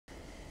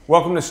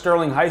Welcome to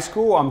Sterling High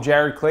School. I'm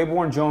Jarod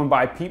Claybourn, joined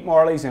by Pete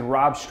Marlys and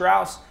Rob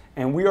Strauss,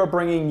 and we are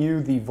bringing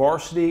you the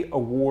Varsity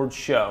Awards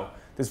Show.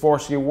 This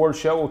Varsity Awards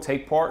Show will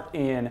take part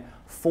in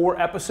 4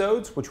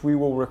 episodes, which we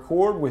will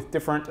record with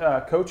different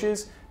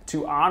coaches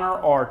to honor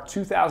our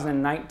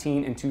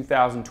 2019 and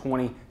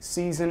 2020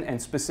 season, and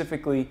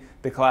specifically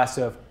the class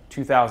of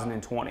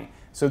 2020.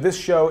 So this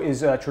show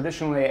is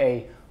traditionally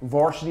a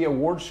varsity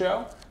award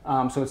show.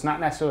 So it's not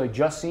necessarily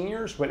just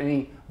seniors, but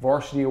any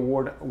varsity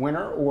award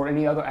winner or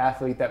any other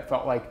athlete that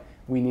felt like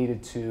we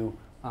needed to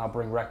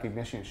bring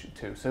recognition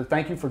to. So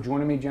thank you for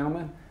joining me,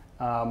 gentlemen.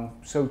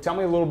 So tell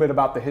me a little bit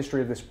about the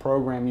history of this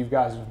program. You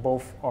guys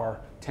both are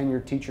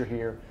tenured teacher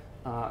here,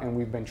 and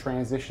we've been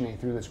transitioning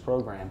through this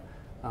program.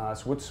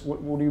 So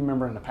what do you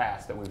remember in the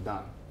past that we've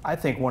done? I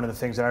think one of the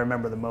things that I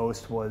remember the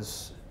most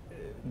was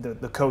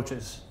the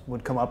coaches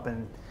would come up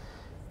and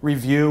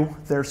review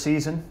their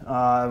season,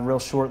 real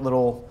short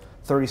little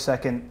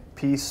 30-second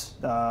piece,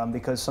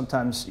 because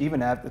sometimes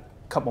even a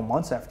couple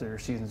months after your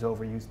season's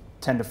over, you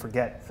tend to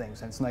forget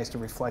things, and it's nice to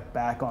reflect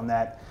back on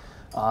that.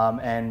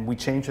 And we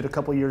changed it a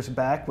couple years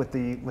back with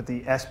the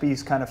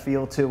ESPYs kind of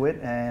feel to it,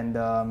 and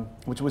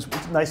which was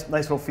nice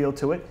little feel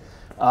to it.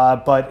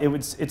 But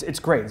it's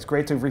great. It's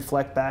great to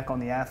reflect back on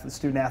the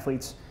student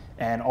athletes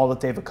and all that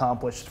they've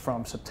accomplished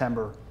from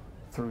September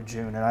through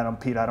June. And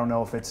Pete, I don't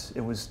know if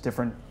it was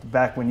different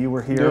back when you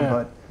were here,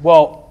 but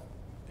well,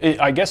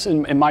 I guess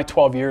in my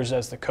 12 years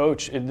as the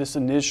coach, this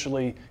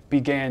initially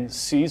began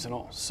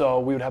seasonal. So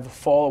we would have the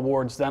fall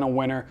awards, then a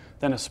winter,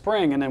 then a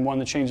spring, and then one of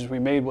the changes we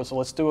made was,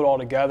 let's do it all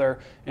together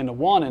into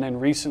one. And then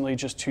recently,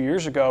 just 2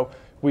 years ago,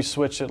 we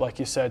switched it, like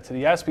you said, to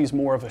the ESPYs,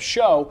 more of a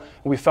show.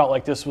 And we felt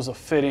like this was a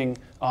fitting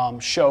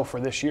show for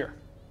this year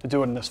to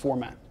do it in this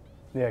format.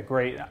 Yeah,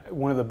 great.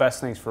 One of the best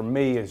things for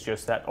me is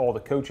just that all the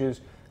coaches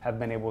have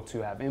been able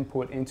to have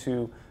input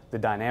into the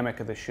dynamic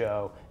of the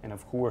show, and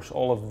of course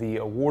all of the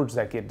awards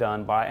that get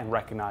done by and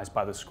recognized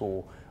by the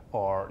school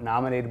are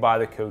nominated by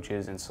the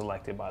coaches and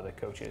selected by the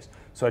coaches.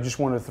 So I just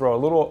wanted to throw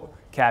a little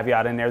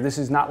caveat in there. This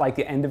is not like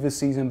the end of the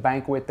season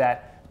banquet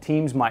that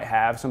teams might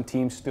have. Some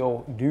teams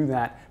still do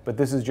that, but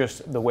this is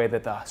just the way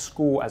that the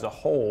school as a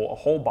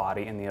whole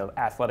body in the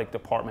athletic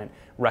department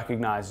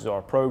recognizes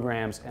our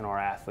programs and our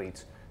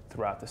athletes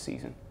throughout the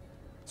season.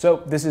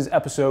 So this is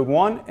episode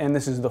 1, and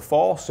this is the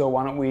fall, so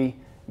why don't we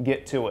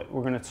get to it.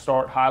 We're going to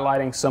start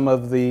highlighting some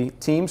of the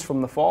teams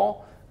from the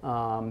fall,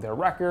 their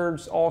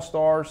records,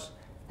 all-stars,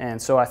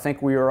 and so I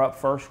think we are up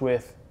first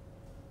with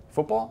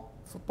football.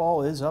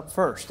 Football is up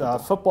first.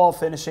 Football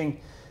finishing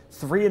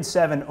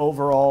 3-7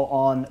 overall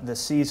on the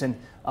season,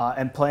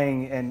 and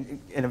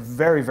playing in a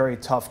very, very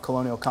tough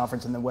Colonial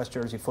Conference in the West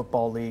Jersey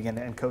Football League.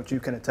 And Coach,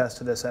 you can attest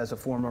to this as a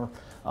former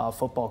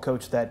football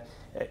coach, that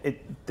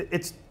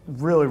it's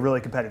really,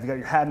 really competitive. You got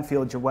your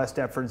Haddonfield, your West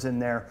Effords in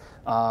there.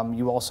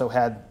 You also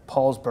had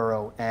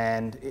Paulsboro,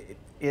 and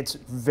it's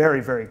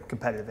very, very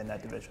competitive in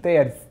that division. They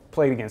had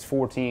played against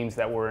 4 teams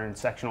that were in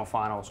sectional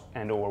finals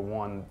and/or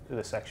won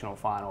the sectional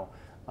final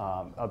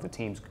of the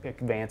teams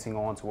advancing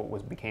on to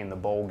what became the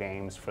bowl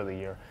games for the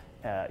year.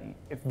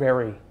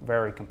 Very,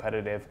 very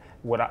competitive.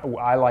 What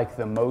I like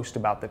the most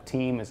about the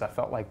team is I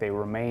felt like they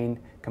remained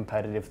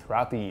competitive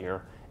throughout the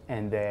year,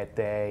 and that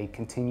they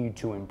continued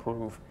to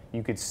improve.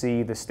 You could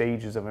see the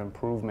stages of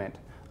improvement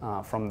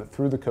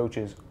through the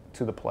coaches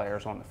to the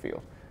players on the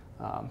field.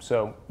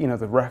 So,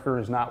 the record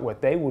is not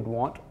what they would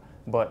want,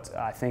 but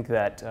I think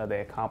that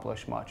they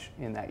accomplished much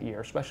in that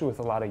year, especially with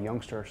a lot of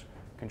youngsters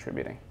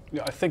contributing.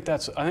 Yeah, I think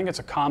it's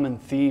a common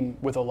theme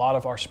with a lot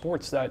of our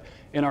sports, that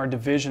in our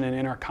division and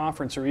in our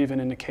conference, or even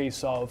in the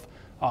case of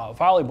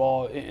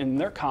volleyball in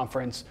their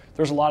conference,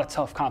 there's a lot of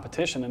tough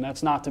competition, and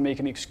that's not to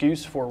make an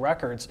excuse for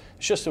records.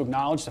 It's just to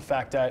acknowledge the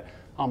fact that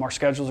our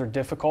schedules are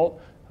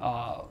difficult,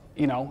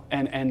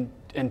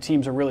 and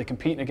teams are really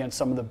competing against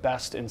some of the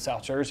best in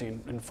South Jersey.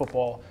 And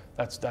football,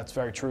 that's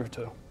very true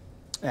too.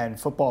 And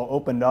football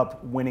opened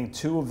up winning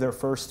 2 of their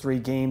first 3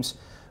 games.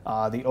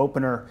 The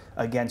opener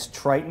against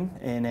Triton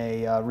in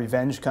a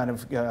revenge kind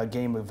of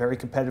game, a very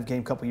competitive game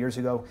a couple years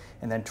ago,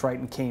 and then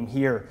Triton came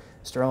here,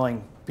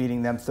 Sterling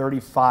beating them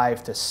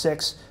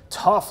 35-6.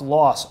 Tough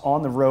loss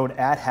on the road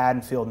at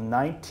Haddonfield,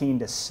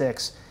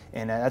 19-6,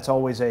 and that's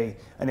always an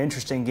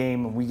interesting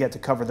game. We get to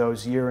cover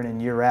those year in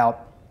and year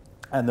out,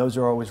 and those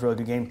are always really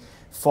good games.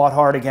 Fought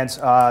hard against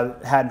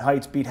Haddon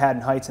Heights, beat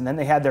Haddon Heights, and then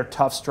they had their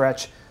tough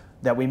stretch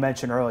that we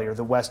mentioned earlier,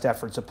 the West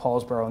Efforts of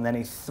Paulsboro, and then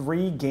a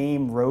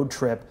 3-game road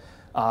trip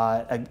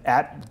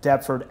at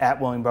Deptford, at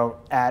Willingboro,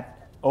 at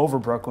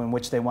Overbrook, in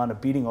which they wound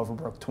up beating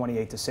Overbrook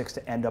 28-6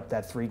 to end up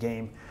that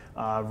 3-game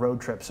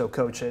road trip. So,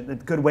 Coach, a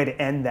good way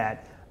to end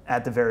that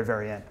at the very,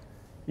 very end.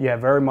 Yeah,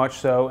 very much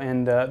so,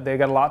 and they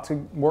got a lot to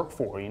work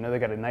for. They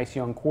got a nice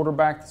young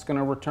quarterback that's going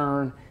to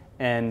return,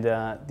 and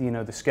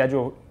the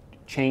schedule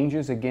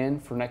changes again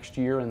for next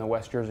year in the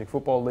West Jersey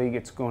Football League.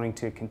 It's going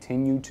to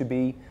continue to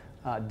be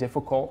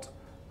difficult,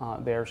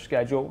 their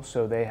schedule,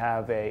 so they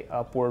have a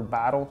upward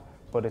battle,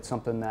 but it's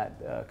something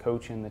that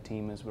Coach and the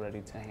team is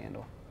ready to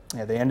handle.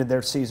 Yeah, they ended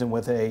their season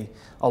with a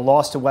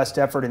loss to West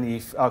Effort in the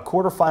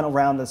quarterfinal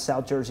round of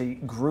South Jersey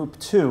Group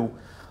 2.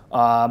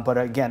 But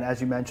again,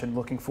 as you mentioned,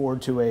 looking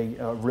forward to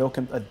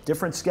a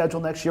different schedule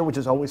next year, which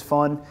is always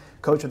fun.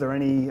 Coach, are there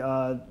any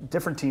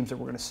different teams that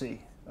we're going to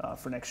see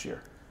for next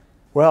year?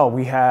 Well,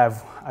 we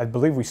have, I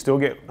believe we still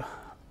get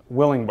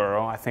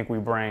Willingboro. I think we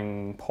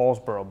bring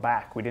Paulsboro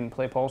back. We didn't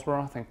play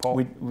Paulsboro. I think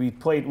we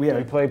played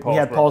Paulsboro. We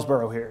had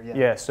Paulsboro here. Yeah.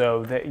 Yeah.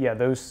 So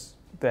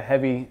the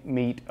heavy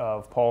meat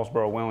of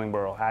Paulsboro,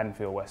 Willingboro,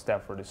 Haddonfield, West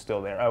Effort is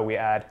still there. Oh, we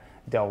add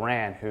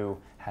Delran, who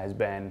has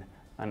been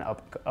an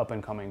up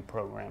and coming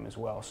program as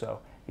well. So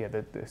yeah,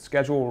 the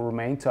schedule will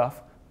remain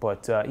tough.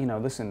 But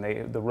listen,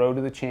 the road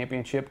to the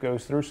championship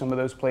goes through some of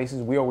those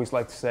places. We always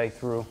like to say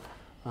through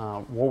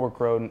Warwick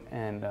Road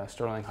and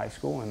Sterling High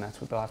School, and that's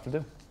what they'll have to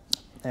do.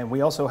 And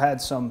we also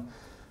had some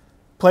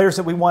players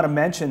that we want to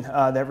mention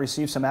that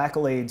received some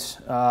accolades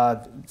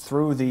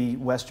through the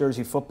West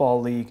Jersey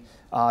Football League.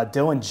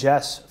 Dylan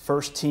Jess,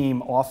 first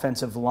team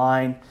offensive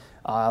line.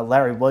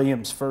 Larry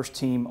Williams, first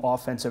team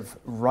offensive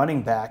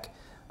running back.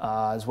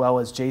 As well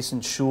as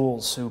Jason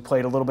Schulz, who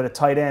played a little bit of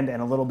tight end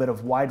and a little bit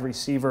of wide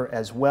receiver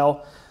as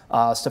well.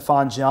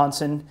 Stephon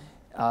Johnson,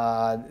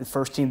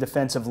 first team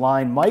defensive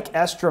line. Mike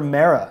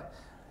Estramera,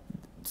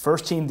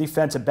 first team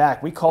defensive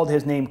back. We called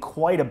his name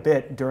quite a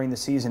bit during the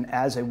season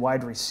as a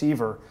wide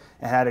receiver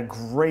and had a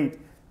great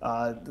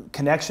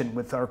connection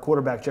with our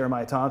quarterback,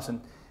 Jeremiah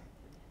Thompson.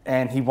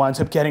 And he winds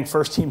up getting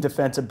first team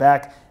defensive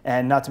back,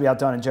 and not to be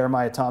outdone, in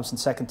Jeremiah Thompson,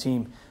 second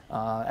team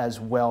as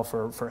well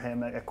for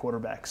him at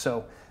quarterback.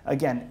 So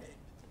again,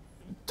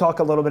 talk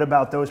a little bit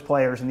about those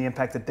players and the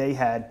impact that they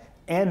had,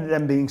 and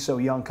them being so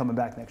young coming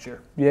back next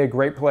year. Yeah,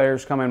 great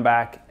players coming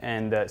back,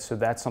 and so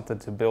that's something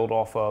to build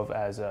off of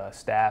as a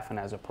staff and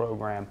as a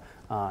program,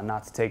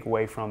 not to take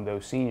away from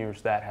those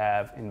seniors that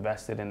have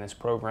invested in this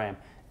program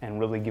and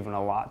really given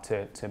a lot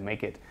to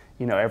make it.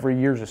 Every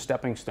year's a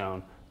stepping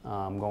stone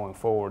going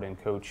forward,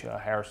 and Coach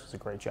Harris does a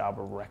great job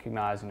of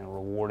recognizing and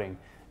rewarding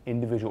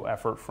individual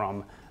effort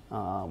from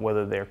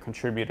whether they're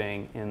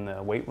contributing in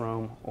the weight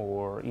room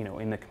or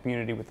in the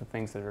community with the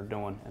things that they're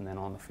doing, and then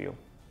on the field.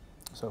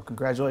 So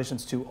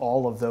congratulations to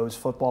all of those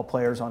football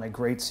players on a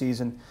great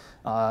season,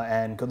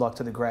 and good luck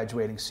to the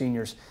graduating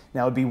seniors.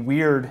 Now, it'd be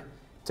weird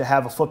to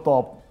have a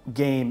football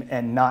game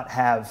and not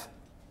have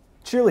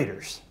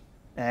cheerleaders.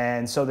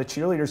 And so the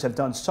cheerleaders have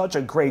done such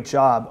a great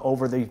job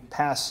over the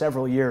past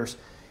several years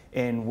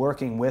in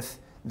working with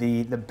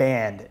the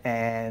band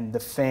and the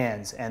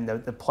fans, and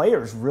the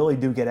players really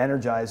do get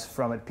energized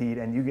from it, Pete,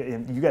 and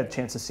you got a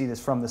chance to see this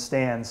from the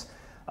stands.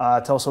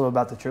 Tell us a little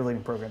about the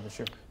cheerleading program this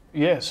year.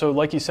 Yeah, so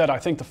like you said, I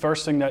think the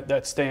first thing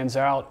that stands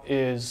out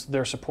is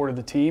their support of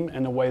the team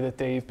and the way that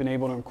they've been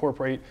able to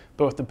incorporate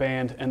both the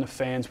band and the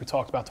fans. We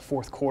talked about the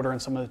fourth quarter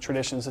and some of the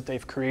traditions that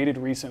they've created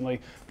recently,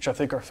 which I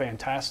think are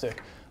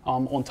fantastic.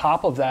 On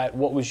top of that,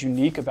 what was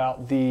unique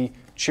about the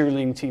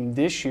cheerleading team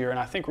this year, and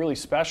I think really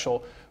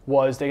special,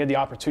 was they had the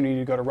opportunity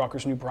to go to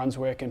Rutgers, New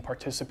Brunswick and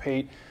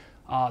participate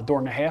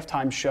during a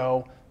halftime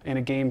show in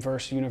a game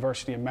versus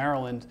University of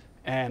Maryland.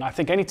 And I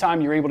think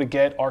anytime you're able to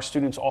get our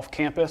students off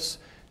campus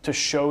to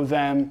show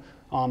them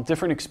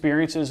different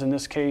experiences, in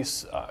this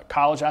case,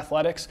 college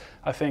athletics,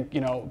 I think,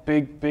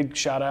 big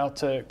shout out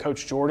to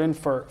Coach Jordan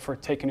for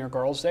taking your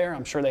girls there.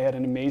 I'm sure they had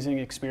an amazing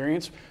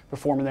experience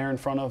performing there in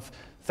front of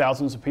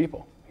thousands of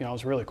people. It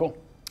was really cool.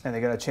 And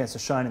they got a chance to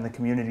shine in the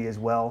community as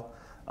well.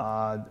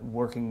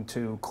 Working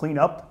to clean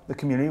up the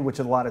community, which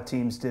a lot of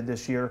teams did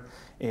this year,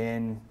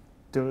 and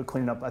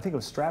cleaning up. I think it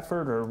was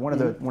Stratford or one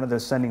of the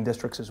sending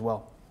districts as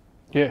well.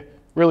 Yeah,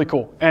 really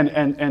cool.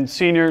 And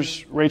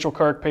seniors, Rachel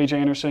Kirk, Paige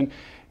Anderson,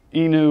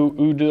 Inu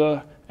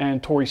Uda,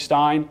 and Tori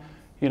Stein.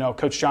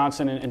 Coach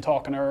Johnson and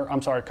talking to her.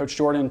 I'm sorry, Coach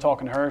Jordan and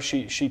talking to her.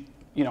 She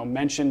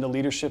mentioned the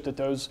leadership that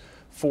those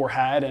four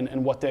had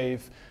and what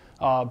they've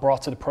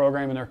brought to the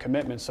program and their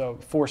commitment. So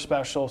 4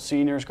 special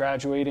seniors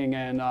graduating,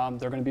 and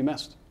they're going to be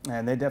missed.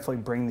 And they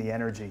definitely bring the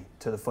energy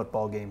to the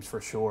football games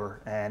for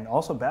sure, and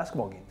also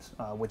basketball games,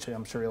 which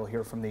I'm sure you'll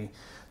hear from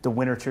the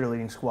winter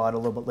cheerleading squad a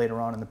little bit later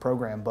on in the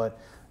program. But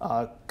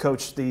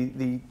Coach,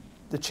 the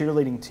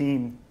cheerleading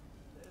team,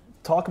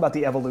 talk about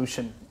the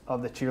evolution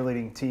of the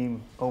cheerleading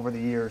team over the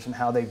years and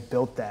how they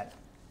built that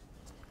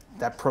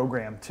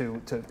program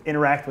to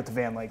interact with the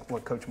van, like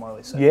what Coach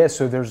Marlys said. Yeah,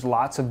 so there's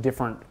lots of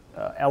different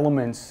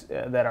elements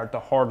that are at the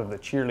heart of the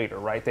cheerleader,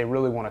 right? They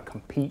really want to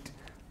compete.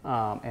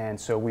 And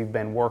so we've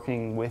been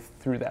working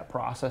through that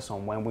process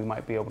on when we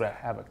might be able to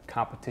have a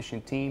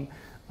competition team.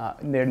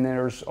 Then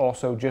there's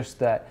also just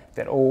that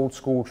old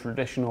school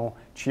traditional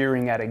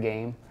cheering at a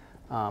game.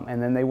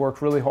 And then they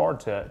worked really hard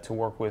to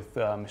work with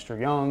Mr.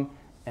 Young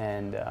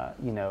and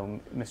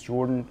Miss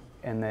Jordan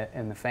and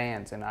the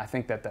fans. And I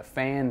think that the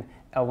fan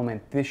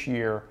element this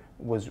year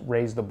was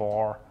raised the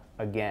bar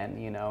again.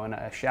 And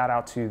a shout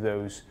out to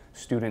those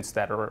students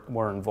that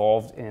were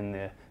involved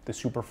in the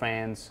super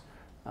fans.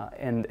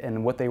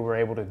 And what they were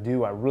able to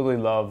do. I really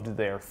loved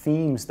their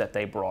themes that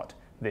they brought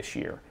this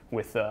year.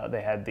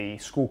 They had the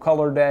school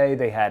color day,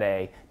 they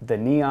had the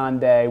neon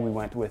day, we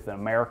went with an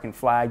American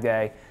flag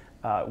day.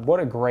 what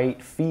a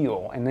great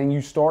feel. And then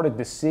you started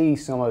to see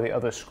some of the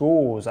other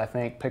schools, I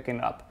think, picking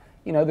up.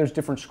 You know, there's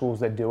different schools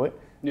that do it.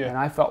 Yeah. And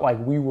I felt like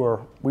we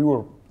were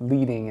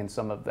leading in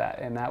some of that,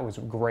 and that was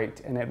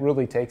great. And it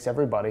really takes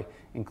everybody,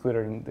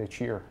 including the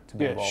cheer, to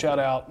be involved. Shout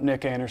out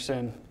Nick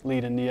Anderson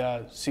leading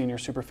the senior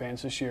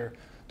superfans this year.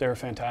 They were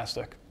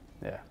fantastic.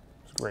 Yeah, it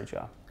was a great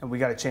job. And we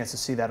got a chance to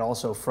see that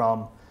also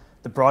from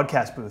the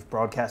broadcast booth,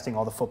 broadcasting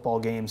all the football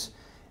games.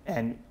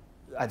 And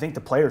I think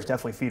the players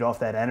definitely feed off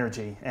that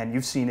energy. And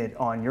you've seen it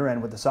on your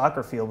end with the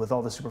soccer field with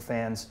all the super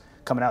fans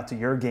coming out to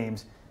your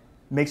games.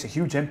 Makes a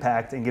huge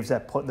impact and gives the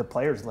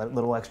players a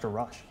little extra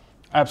rush.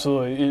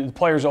 Absolutely. The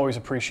players always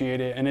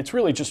appreciate it. And it's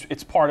really just,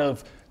 it's part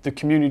of the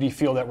community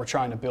feel that we're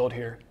trying to build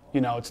here.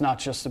 You know, it's not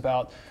just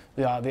about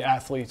the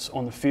athletes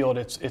on the field.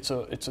 It's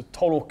a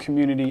total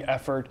community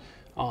effort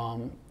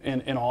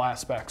in all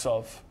aspects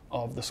of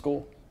the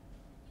school.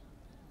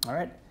 All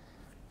right.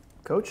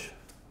 Coach?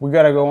 We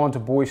got to go on to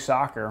boys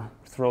soccer.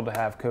 Thrilled to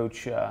have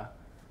Coach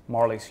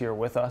Marlys here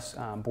with us.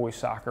 Boys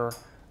soccer,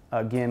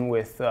 again,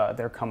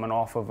 they're coming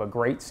off of a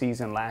great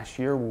season last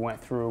year. We went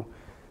through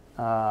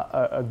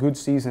a good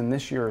season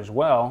this year as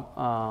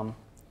well.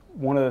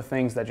 One of the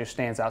things that just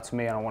stands out to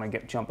me, I don't want to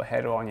jump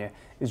ahead on you,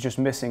 is just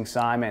missing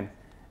Simon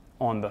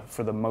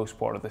for the most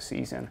part of the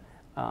season.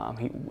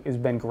 It's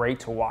been great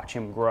to watch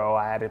him grow.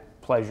 I had the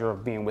pleasure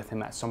of being with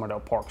him at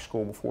Summerdale Park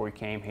School before he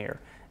came here.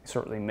 I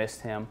certainly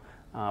missed him.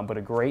 But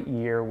a great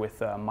year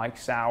with Mike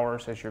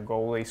Sowers as your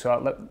goalie. So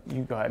I'll let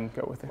you go ahead and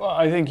go with it. Well,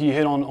 I think you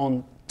hit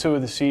on two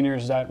of the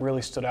seniors that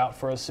really stood out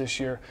for us this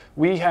year.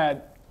 We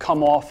had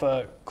come off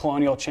a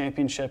Colonial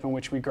Championship in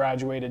which we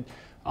graduated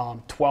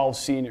 12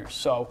 seniors.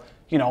 So,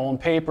 you know, on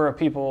paper,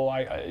 people,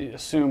 I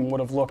assume, would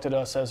have looked at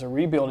us as a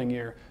rebuilding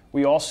year.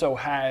 We also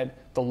had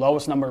the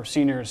lowest number of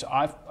seniors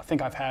I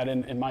think I've had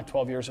in my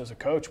 12 years as a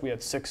coach. We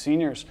had 6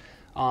 seniors.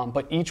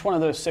 But each one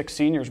of those 6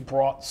 seniors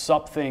brought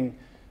something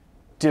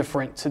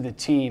different to the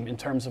team in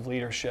terms of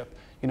leadership.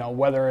 You know,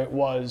 whether it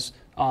was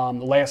the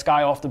last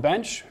guy off the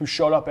bench who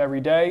showed up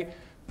every day,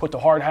 put the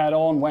hard hat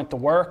on, went to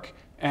work,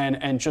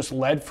 and just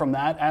led from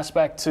that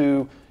aspect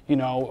to, you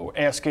know,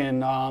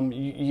 asking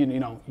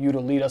you to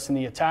lead us in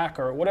the attack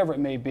or whatever it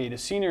may be. The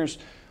seniors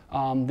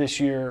this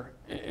year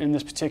in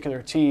this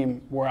particular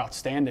team were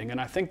outstanding,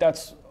 and I think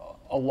that's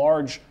a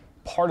large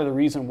part of the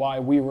reason why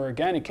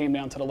it came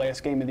down to the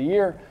last game of the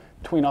year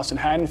between us and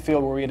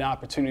Haddonfield, where we had an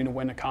opportunity to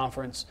win the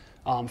conference.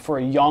 For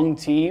a young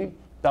team,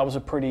 that was a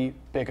pretty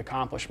big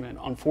accomplishment.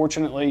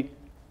 Unfortunately,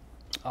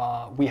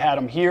 we had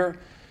them here.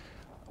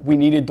 We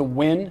needed the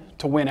win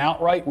to win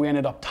outright. We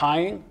ended up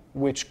tying,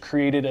 which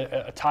created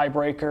a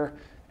tiebreaker,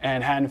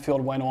 and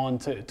Haddonfield went on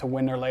to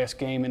win their last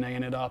game, and they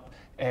ended up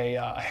a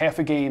half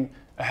a game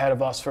ahead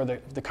of us for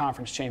the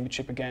conference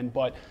championship again.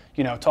 But,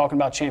 you know, talking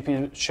about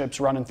championships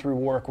running through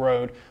Warwick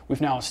Road,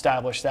 we've now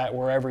established that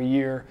we're every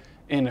year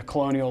in the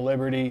Colonial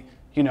Liberty,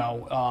 you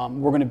know,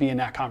 we're going to be in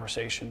that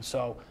conversation.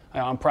 So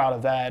I'm proud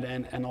of that,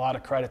 and a lot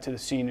of credit to the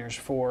seniors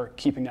for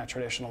keeping that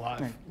tradition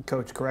alive.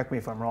 Coach, correct me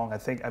if I'm wrong.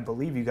 I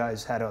believe you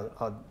guys had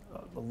a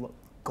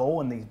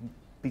goal in the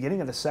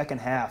beginning of the second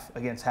half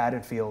against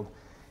Haddonfield,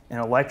 an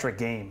electric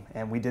game,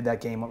 and we did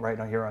that game right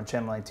here on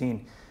Channel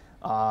 19.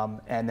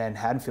 And then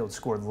Haddonfield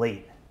scored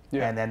late,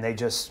 and then they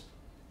just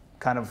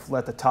kind of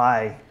let the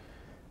tie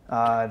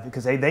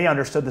because they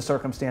understood the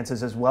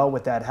circumstances as well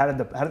with that. How did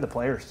the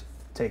players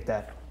take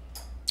that?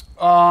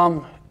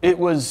 It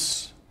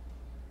was,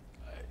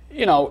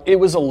 you know, it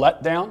was a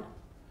letdown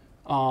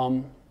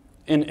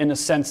in the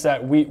sense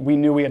that we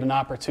knew we had an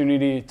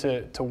opportunity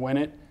to win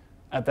it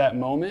at that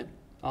moment.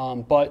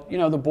 But, you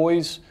know, the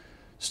boys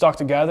stuck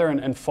together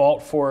and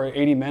fought for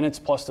 80 minutes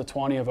plus the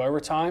 20 of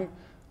overtime.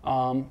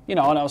 You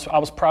know, and I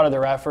was proud of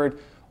their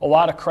effort. A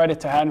lot of credit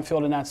to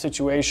Haddonfield in that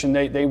situation.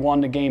 They won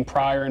the game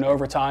prior in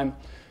overtime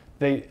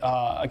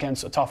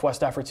against a tough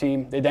West Effort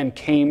team. They then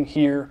came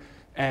here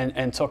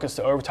and took us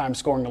to overtime,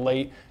 scoring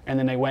late, and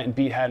then they went and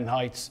beat Haddon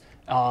Heights.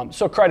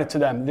 So credit to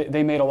them.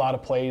 They made a lot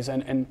of plays,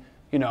 and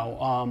you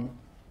know,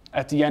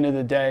 at the end of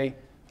the day,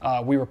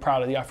 we were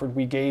proud of the effort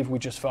we gave. We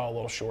just fell a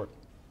little short.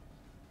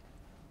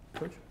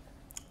 Coach?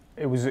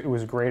 It was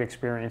a great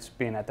experience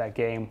being at that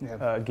game.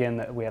 Yeah.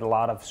 Again, we had a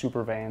lot of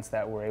super fans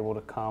that were able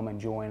to come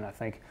and join. I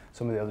think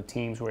some of the other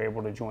teams were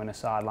able to join the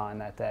sideline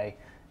that day.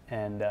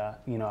 And,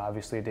 you know,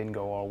 obviously it didn't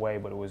go all the way,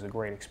 but it was a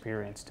great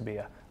experience to be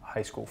a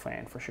high school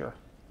fan for sure.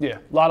 Yeah,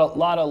 a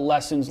lot of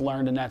lessons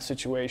learned in that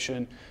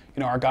situation. You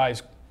know, our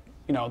guys,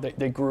 you know,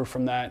 they grew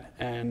from that.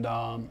 And,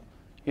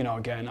 you know,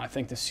 again, I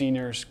think the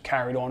seniors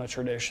carried on a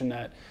tradition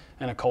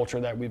and a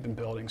culture that we've been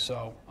building.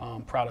 So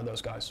I'm proud of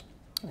those guys.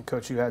 And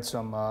Coach, you had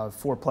some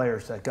 4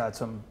 players that got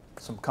some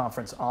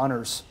conference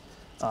honors.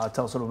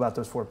 Tell us a little about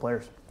those 4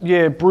 players.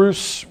 Yeah,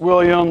 Bruce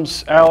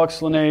Williams,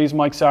 Alex Linnaeus,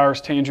 Mike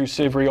Sowers, Tandrew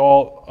Sivry,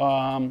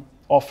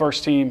 all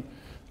first team,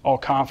 all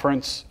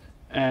conference,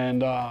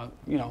 and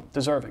you know,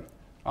 deserving.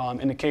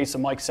 In the case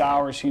of Mike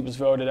Sowers, he was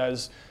voted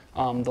as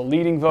the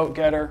leading vote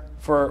getter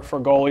for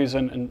goalies,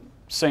 and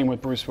same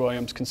with Bruce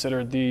Williams,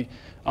 considered the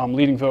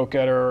leading vote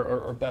getter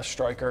or best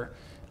striker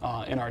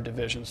in our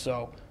division.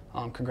 So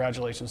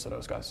congratulations to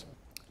those guys.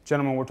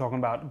 Gentlemen, we're talking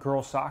about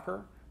girls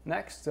soccer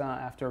next.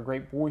 After a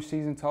great boys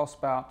season, tell us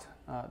about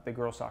the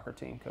girls soccer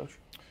team, Coach.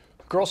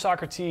 Girls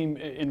soccer team,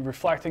 in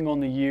reflecting on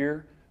the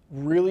year,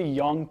 really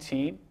young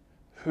team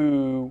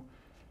who,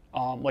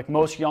 like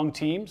most young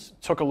teams,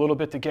 took a little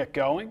bit to get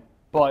going.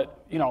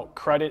 But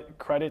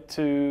credit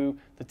to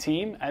the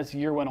team as the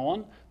year went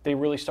on. They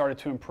really started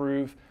to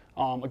improve.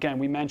 Again,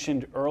 we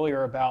mentioned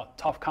earlier about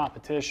tough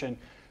competition,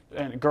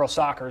 and girls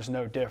soccer is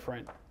no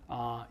different.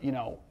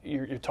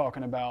 You're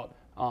talking about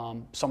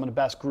some of the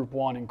best Group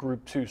 1 and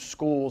Group 2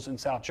 schools in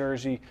South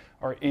Jersey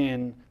are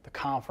in the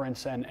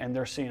conference, and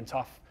they're seeing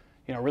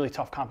really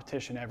tough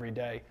competition every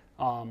day.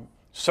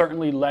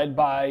 Certainly led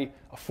by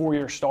a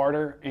 4-year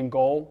starter in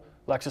goal,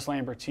 Alexis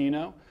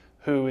Lambertino,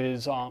 who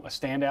is a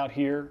standout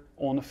here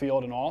on the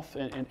field and off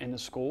in the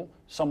school,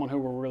 someone who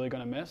we're really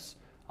going to miss.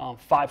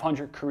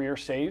 500 career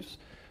saves,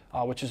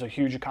 which is a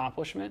huge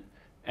accomplishment.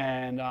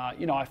 And,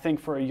 I think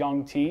for a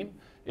young team,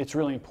 it's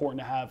really important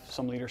to have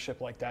some leadership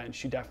like that, and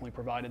she definitely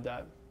provided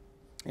that.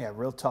 Yeah,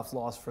 real tough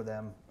loss for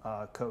them,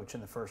 Coach,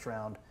 in the first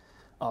round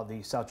of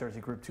the South Jersey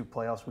Group 2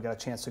 playoffs. We got a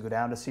chance to go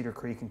down to Cedar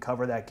Creek and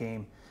cover that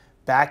game.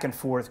 Back and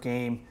forth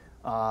game.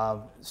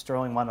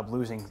 Sterling wound up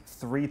losing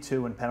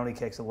 3-2 in penalty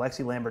kicks.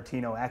 Alexi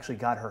Lambertino actually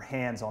got her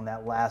hands on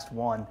that last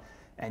one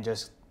and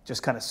just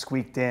kind of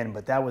squeaked in.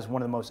 But that was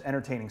one of the most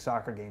entertaining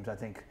soccer games I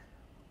think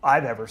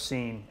I've ever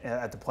seen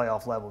at the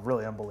playoff level.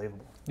 Really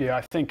unbelievable. Yeah,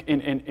 I think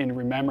in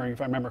remembering,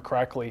 if I remember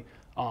correctly,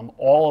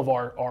 all of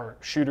our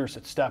shooters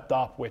that stepped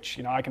up, which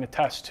I can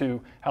attest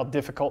to how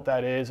difficult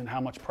that is and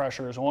how much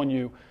pressure is on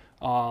you.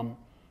 All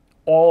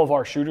of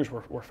our shooters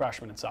were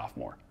freshmen and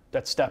sophomore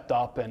that stepped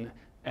up and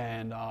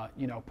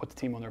put the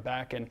team on their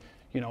back. And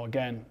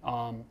again,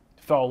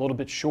 fell a little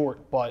bit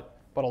short, but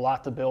a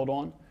lot to build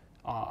on.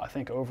 I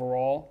think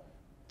overall,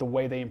 the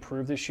way they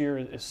improved this year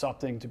is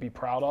something to be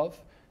proud of.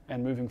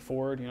 And moving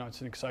forward, it's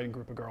an exciting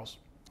group of girls.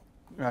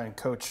 Right, and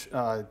Coach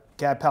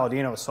Gab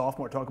Palladino, a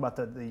sophomore, talk about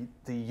the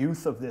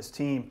youth of this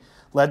team.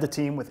 Led the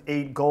team with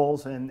 8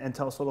 goals, and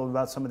tell us a little bit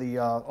about some of the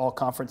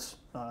all-conference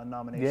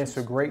nominations. Yeah,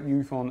 so great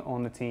youth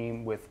on the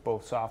team with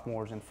both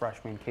sophomores and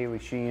freshmen. Kaylee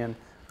Sheehan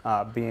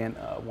being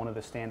one of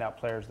the standout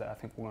players that I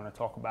think we're going to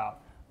talk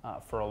about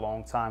for a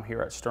long time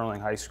here at Sterling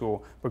High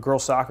School. But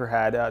girls soccer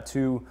had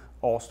 2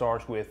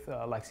 all-stars with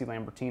Lexi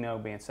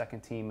Lambertino being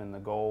second team in the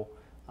goal.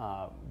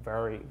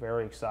 Very,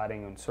 very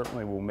exciting, and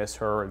certainly we'll miss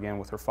her again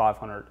with her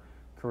 500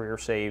 career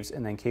saves,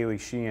 and then Kaylee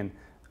Sheehan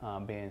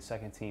being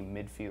second team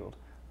midfield.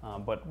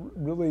 But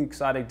really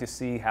excited to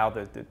see how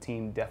the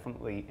team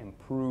definitely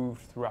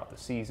improved throughout the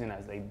season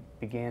as they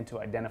began to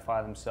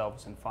identify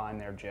themselves and find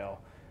their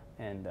gel,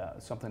 and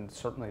something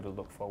certainly to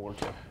look forward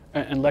to.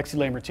 And Lexi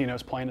Lambertino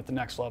is playing at the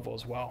next level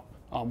as well.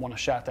 Want to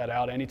shout that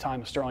out.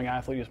 Anytime a Sterling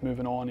athlete is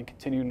moving on and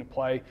continuing to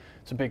play,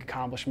 it's a big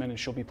accomplishment, and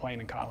she'll be playing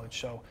in college.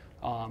 So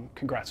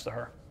congrats to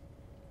her.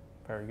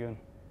 Very good.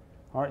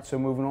 All right, so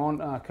moving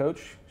on,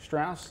 Coach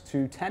Strauss,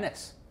 to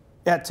tennis.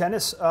 Yeah,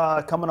 tennis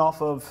coming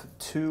off of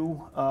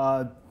 2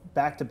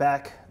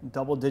 back-to-back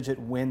double-digit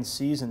win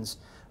seasons.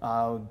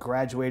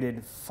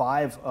 Graduated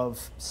 5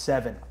 of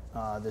 7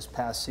 this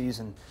past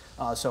season.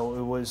 So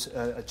it was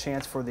a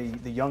chance for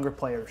the younger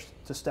players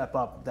to step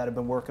up that have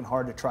been working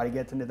hard to try to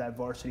get into that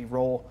varsity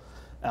role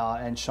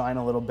and shine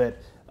a little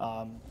bit.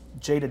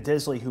 Jada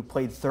Disley, who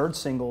played third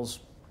singles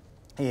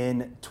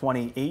in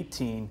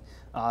 2018,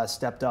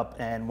 stepped up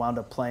and wound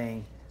up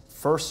playing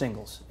first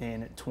singles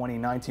in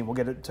 2019. We'll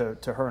get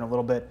to her in a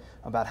little bit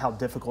about how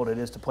difficult it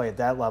is to play at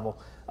that level.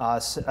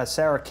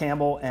 Sarah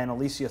Campbell and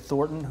Alicia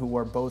Thornton, who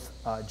were both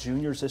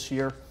juniors this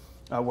year,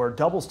 were a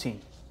doubles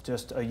team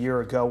just a year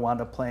ago, wound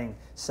up playing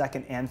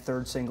second and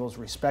third singles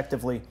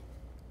respectively.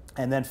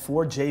 And then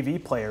 4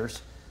 JV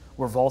players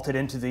were vaulted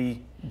into the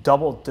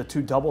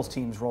 2 doubles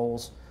teams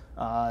roles.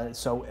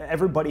 So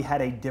everybody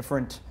had a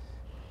different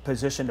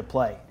position to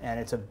play, and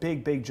it's a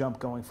big jump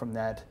going from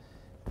that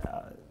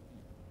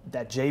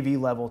JV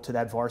level to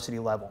that varsity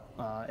level,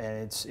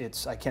 and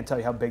it's I can't tell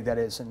you how big that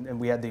is. And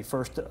we had the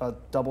first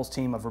doubles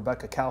team of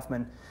Rebecca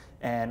Kaufman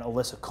and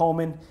Alyssa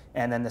Coleman,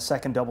 and then the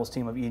second doubles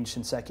team of Eden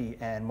Shinseki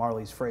and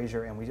Marlys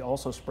Frazier, and we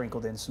also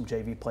sprinkled in some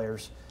JV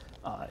players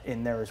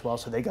in there as well,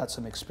 so they got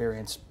some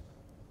experience.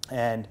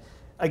 And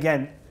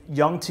again,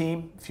 young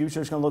team,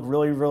 future is going to look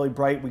really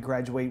bright. We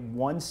graduate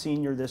 1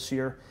 senior this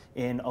year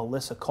in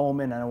Alyssa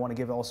Coleman, and I want to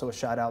give also a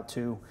shout out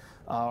to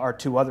our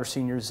 2 other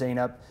seniors,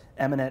 Zainab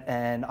Eminent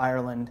and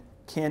Ireland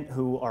Kint,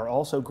 who are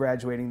also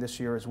graduating this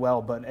year as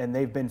well. And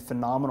they've been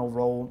phenomenal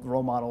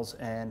role models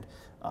and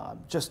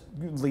just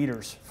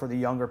leaders for the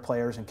younger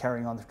players and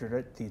carrying on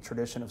the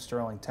tradition of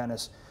Sterling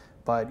tennis.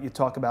 But you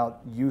talk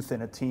about youth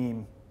in a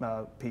team,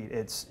 Pete.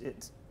 It's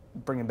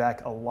bringing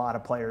back a lot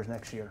of players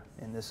next year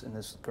in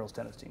this girls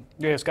tennis team.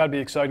 Yeah, it's got to be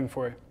exciting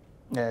for you.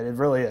 Yeah, it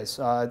really is.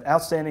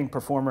 Outstanding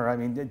performer. I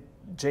mean,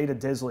 Jada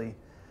Disley,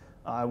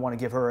 I want to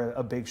give her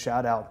a big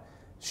shout out.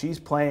 She's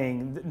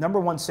playing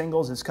 #1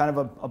 singles. It's kind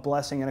of a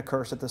blessing and a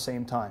curse at the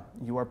same time.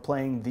 You are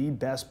playing the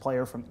best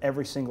player from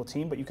every single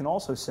team, but you can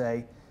also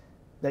say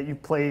that you're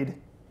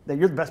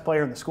the best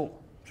player in the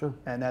school. Sure.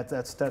 And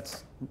that's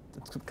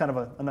kind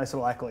of a nice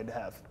little accolade to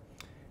have.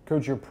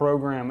 Coach, your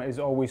program is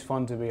always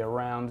fun to be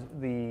around.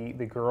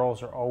 The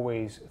girls are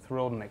always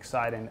thrilled and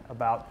excited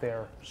about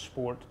their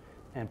sport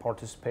and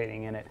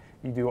participating in it.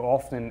 You do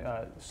often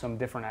some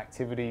different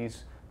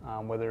activities,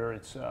 whether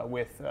it's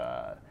with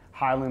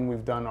Highland,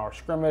 we've done our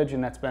scrimmage,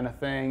 and that's been a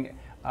thing.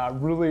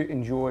 Really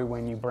enjoy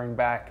when you bring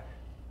back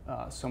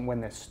when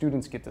the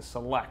students get to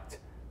select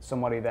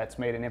somebody that's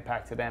made an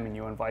impact to them, and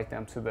you invite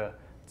them to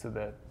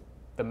the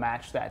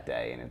match that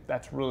day, and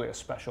that's really a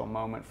special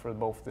moment for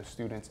both the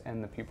students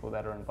and the people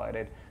that are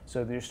invited.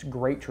 So there's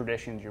great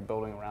traditions you're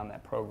building around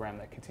that program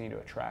that continue to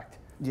attract.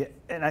 Yeah,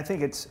 and I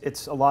think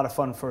it's a lot of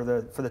fun for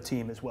the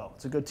team as well.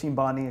 It's a good team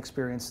bonding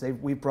experience.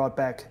 We brought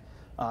back,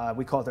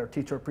 we call it our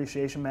teacher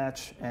appreciation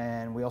match,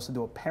 and we also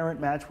do a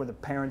parent match where the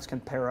parents can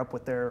pair up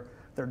with their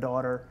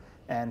daughter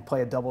and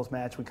play a doubles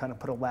match. We kind of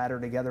put a ladder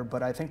together,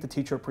 but I think the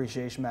teacher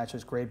appreciation match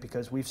is great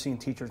because we've seen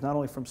teachers not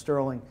only from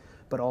Sterling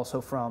but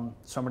also from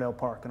Somerdale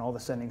Park and all the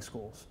sending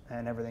schools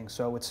and everything.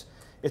 So it's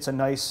a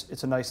nice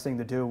thing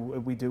to do.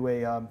 We do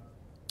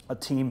a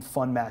team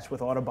fun match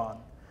with Audubon,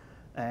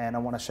 and I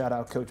want to shout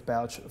out Coach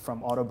Bouch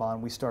from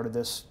Audubon. We started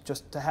this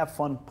just to have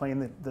fun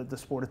playing the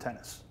sport of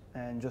tennis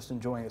and just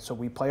enjoying it. So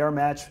we play our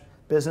match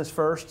business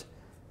first,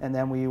 and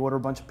then we order a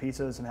bunch of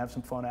pizzas and have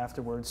some fun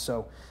afterwards.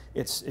 So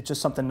it's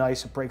just something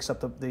nice. It breaks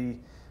up the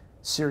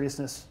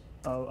seriousness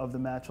of the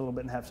match a little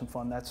bit and have some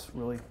fun. That's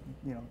really,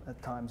 at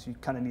times you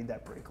kind of need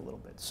that break a little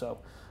bit. So,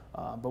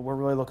 but we're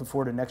really looking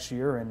forward to next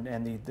year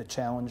and the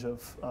challenge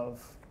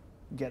of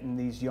getting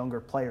these younger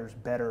players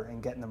better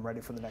and getting them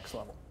ready for the next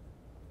level.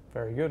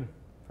 Very good,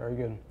 very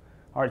good.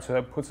 All right, so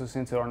that puts us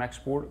into our next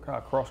sport,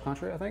 cross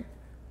country, I think.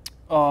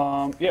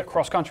 Yeah,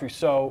 cross country.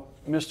 So,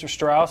 Mr.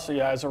 Strauss,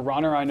 as a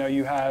runner, I know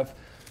you have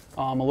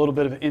a little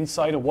bit of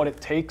insight of what it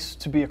takes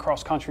to be a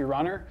cross country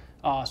runner.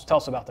 So tell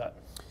us about that.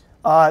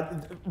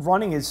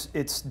 Running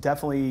it's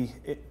definitely,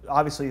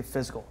 obviously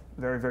physical,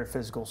 very, very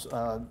physical,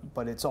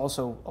 but it's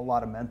also a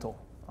lot of mental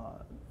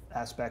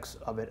aspects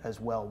of it as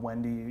well.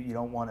 When do you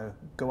don't want to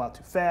go out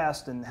too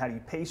fast, and how do you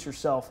pace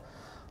yourself?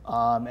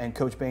 And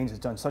Coach Baines has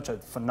done such a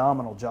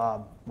phenomenal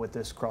job with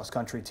this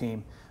cross-country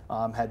team.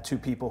 Had two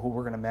people who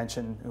we're going to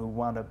mention who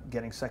wound up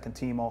getting second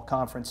team all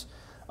conference,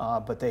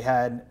 but they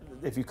had,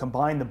 if you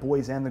combine the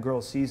boys and the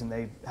girls season,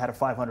 they had a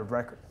 500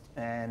 record.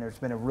 And there's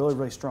been a really,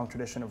 really strong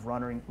tradition of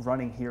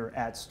running here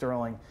at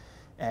Sterling,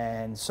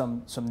 and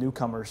some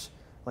newcomers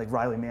like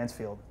Riley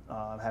Mansfield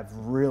have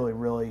really,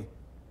 really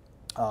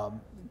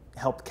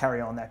helped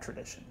carry on that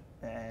tradition.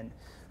 And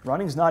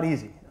running's not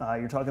easy.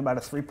 You're talking about a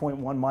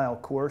 3.1 mile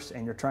course,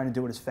 and you're trying to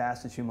do it as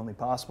fast as humanly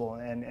possible.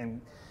 And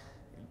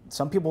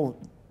some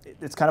people,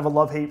 it's kind of a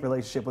love-hate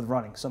relationship with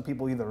running. Some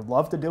people either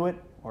love to do it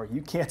or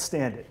you can't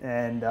stand it.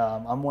 And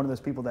I'm one of those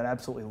people that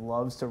absolutely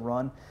loves to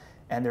run.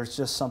 And there's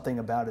just something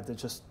about it that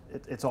just,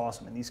 it's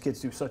awesome. And these kids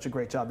do such a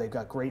great job. They've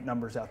got great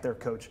numbers out there,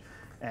 Coach.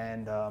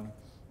 And,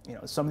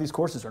 some of these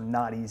courses are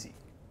not easy.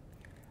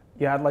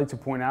 Yeah, I'd like to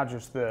point out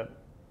just this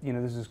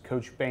is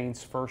Coach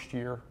Baines' first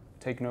year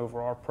taking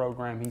over our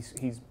program. This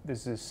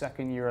is his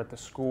second year at the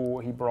school.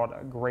 He brought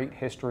a great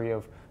history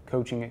of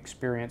coaching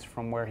experience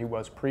from where he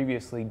was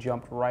previously,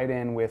 jumped right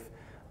in with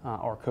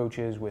our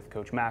coaches, with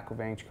Coach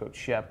McElvange, Coach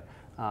Shep.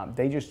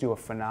 They just do a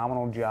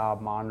phenomenal job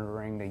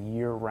monitoring the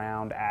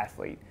year-round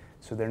athlete.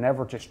 So they're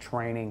never just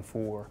training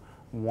for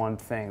one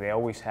thing. They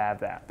always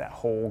have that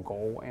whole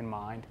goal in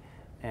mind.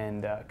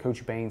 And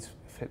Coach Baines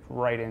fit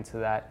right into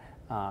that,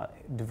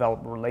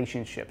 develop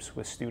relationships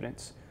with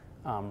students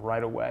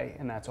right away.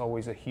 And that's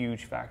always a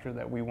huge factor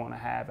that we want to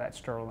have at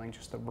Sterling,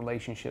 just the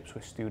relationships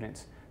with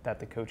students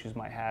that the coaches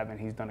might have. And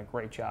he's done a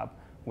great job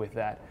with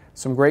that.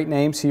 Some great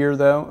names here,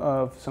 though,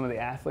 of some of the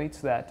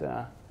athletes that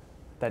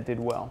did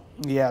well.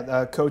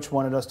 Yeah, Coach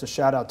wanted us to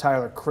shout out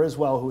Tyler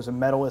Criswell, who was a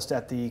medalist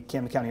at the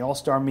Camden County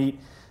All-Star Meet,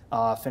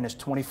 finished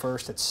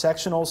 21st at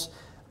sectionals.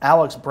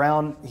 Alex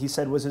Brown, he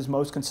said, was his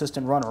most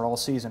consistent runner all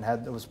season.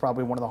 Was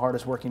probably one of the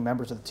hardest working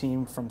members of the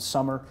team from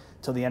summer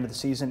till the end of the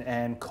season.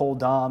 And Cole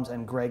Doms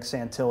and Greg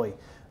Santilli,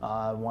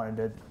 wanted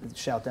to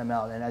shout them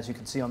out. And as you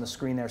can see on the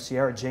screen there,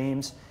 Sierra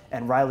James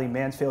and Riley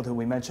Mansfield, who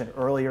we mentioned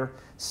earlier,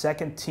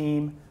 second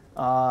team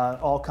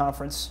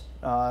all-conference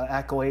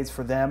accolades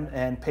for them.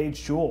 And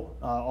Paige Jewell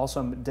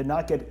also did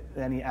not get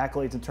any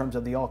accolades in terms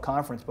of the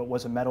all-conference, but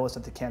was a medalist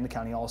at the Camden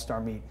County All-Star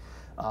Meet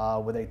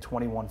with a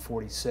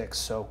 21:46.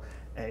 So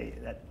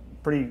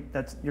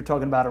you're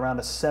talking about around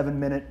a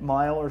 7-minute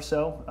mile or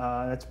so.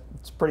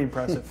 It's pretty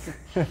impressive.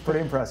 Pretty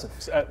impressive.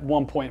 At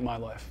one point in my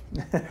life,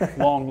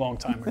 long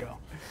time ago.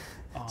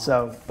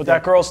 But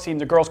that girls team,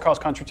 the girls cross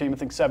country team, I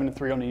think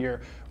 7-3 on the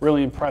year,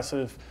 really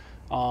impressive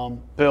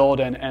build.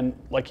 And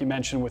like you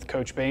mentioned with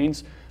Coach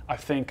Baines, I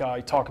think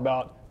you talk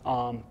about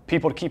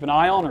people to keep an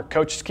eye on, or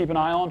coaches to keep an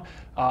eye on.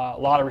 A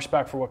lot of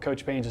respect for what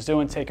Coach Baines is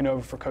doing, taking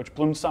over for Coach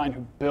Blumstein,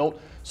 who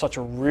built such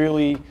a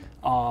really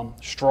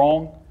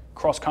strong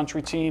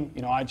cross-country team.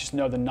 I just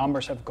know the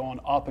numbers have gone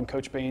up, and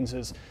Coach Baines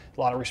is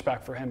a lot of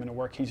respect for him and the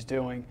work he's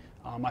doing.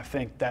 I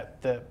think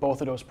that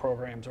both of those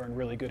programs are in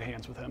really good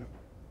hands with him.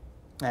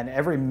 and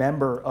every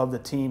member of the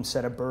team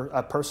set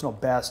a personal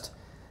best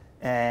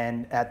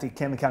and at the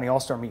Camden County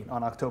All-Star Meet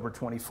on October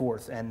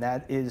 24th. And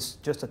that is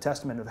just a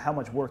testament of how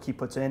much work he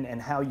puts in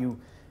and how you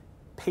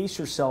pace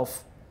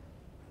yourself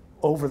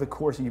over the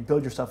course and you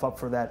build yourself up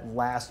for that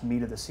last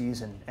meet of the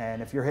season.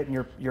 And if you're hitting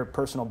your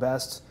personal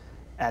bests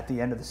at the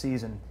end of the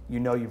season, you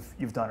know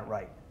you've done it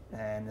right.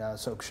 And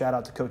so shout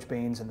out to Coach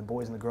Baines and the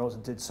boys and the girls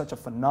that did such a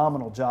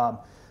phenomenal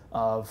job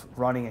of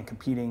running and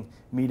competing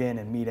meet in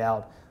and meet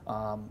out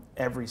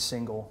every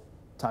single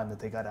time that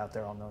they got out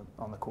there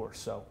on the course.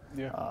 So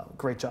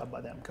great job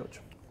by them,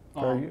 Coach.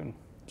 Very good.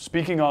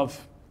 Speaking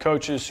of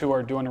coaches who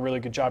are doing a really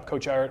good job,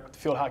 Coach Jarod with the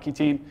field hockey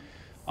team,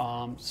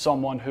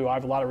 someone who I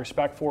have a lot of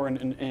respect for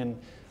in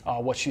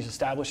what she's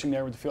establishing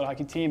there with the field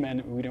hockey team.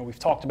 And we've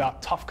talked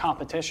about tough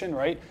competition,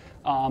 right?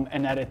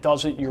 And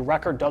that your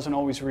record doesn't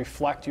always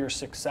reflect your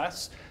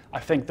success. I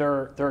think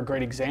they're a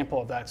great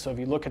example of that. So if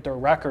you look at their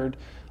record,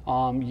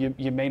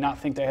 you may not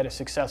think they had a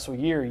successful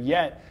year,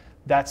 yet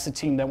that's the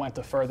team that went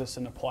the furthest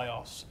in the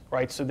playoffs,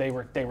 right? So they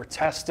were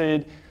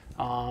tested,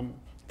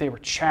 they were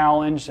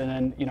challenged,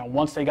 and then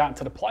once they got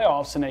into the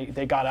playoffs and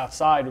they got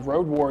outside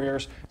Road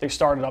Warriors, they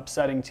started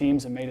upsetting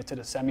teams and made it to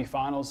the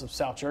semifinals of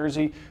South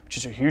Jersey, which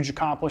is a huge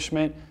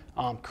accomplishment.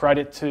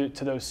 Credit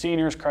to those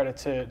seniors, credit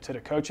to the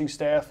coaching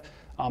staff,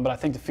 but I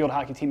think the field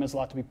hockey team has a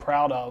lot to be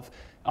proud of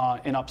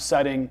in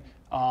upsetting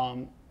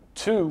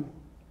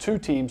two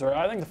teams. Or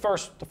I think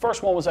the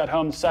first one was at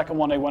home. The second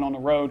one they went on the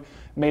road,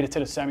 made it to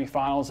the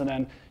semifinals, and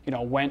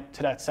then went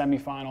to that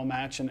semifinal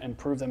match and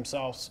proved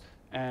themselves.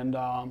 And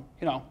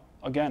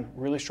again,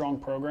 really strong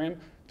program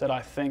that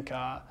I think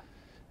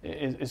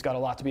is got a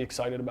lot to be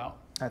excited about.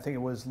 I think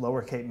it was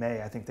Lower Cape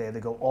May. I think they had to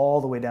go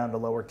all the way down to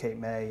Lower Cape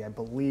May, I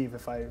believe,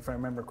 if I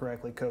remember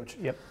correctly, Coach.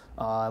 Yep.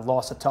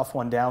 Lost a tough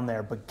one down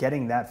there, but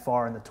getting that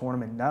far in the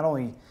tournament, not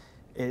only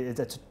it's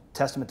a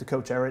testament to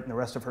Coach Jarod and the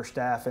rest of her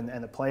staff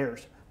and the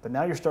players, but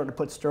now you're starting to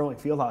put Sterling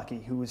Field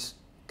Hockey, who is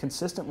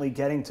consistently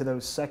getting to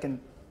those second,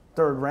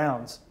 third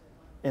rounds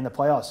in the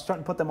playoffs,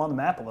 starting to put them on the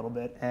map a little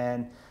bit.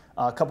 And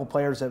a couple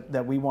players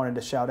that we wanted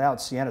to shout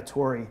out, Sienna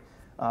Torrey,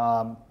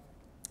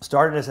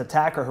 started as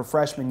attacker her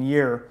freshman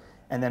year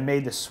and then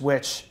made the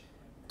switch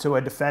to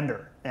a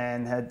defender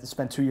and had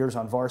spent 2 years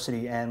on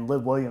varsity. And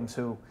Liv Williams,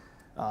 who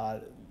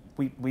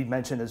we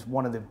mentioned as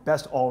one of the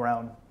best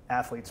all-around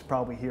athletes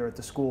probably here at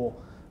the school,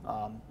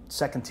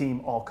 second team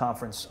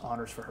all-conference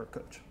honors for her,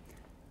 Coach.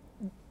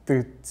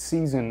 The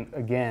season,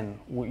 again,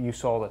 you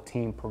saw the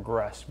team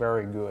progress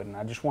very good. And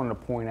I just wanted to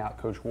point out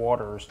Coach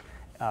Waters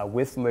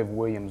with Liv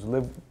Williams.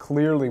 Liv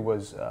clearly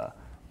was a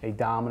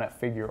dominant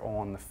figure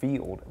on the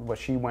field, but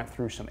she went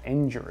through some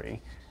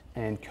injury,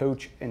 and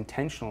Coach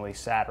intentionally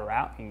sat her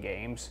out in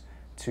games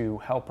to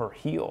help her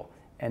heal.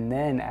 And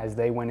then as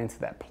they went into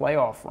that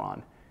playoff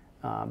run,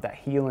 that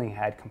healing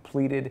had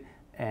completed,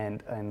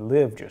 and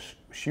Liv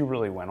she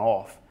really went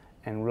off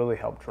and really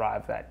helped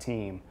drive that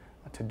team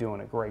to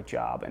doing a great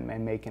job and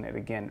making it,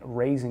 again,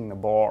 raising the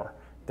bar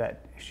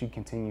that she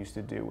continues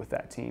to do with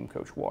that team,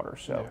 Coach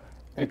Waters. So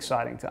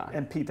exciting time.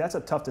 And Pete, that's a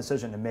tough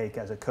decision to make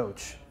as a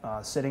coach,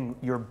 sitting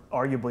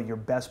arguably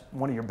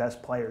one of your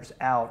best players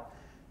out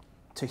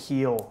to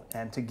heal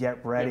and to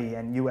get ready. Yep.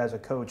 And you as a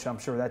coach, I'm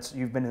sure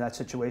you've been in that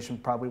situation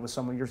probably with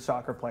some of your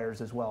soccer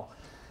players as well.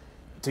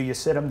 Do you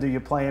sit them? Do you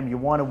play them? You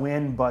want to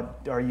win,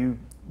 but are you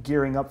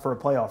gearing up for a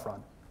playoff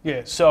run?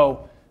 Yeah.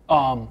 So.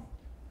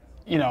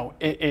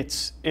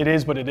 It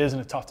is, but it isn't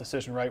a tough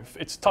decision, right?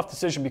 It's a tough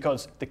decision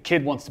because the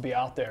kid wants to be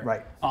out there.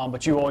 Right.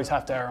 But you always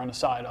have to err on the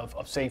side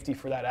of safety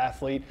for that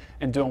athlete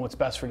and doing what's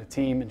best for the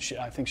team. And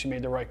I think she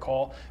made the right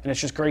call. And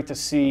it's just great to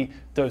see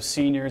those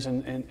seniors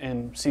and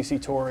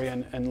CC Torrey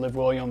and Liv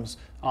Williams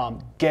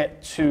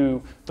get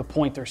to the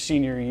point their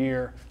senior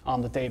year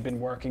that they've been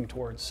working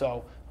towards.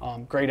 So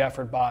great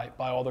effort by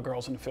all the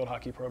girls in the field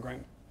hockey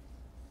program.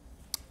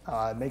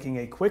 Making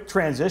a quick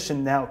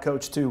transition now,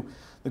 Coach, to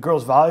the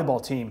girls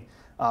volleyball team.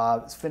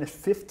 It's finished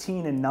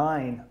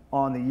 15-9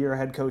 on the year.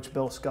 Head coach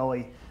Bill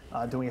Scully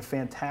doing a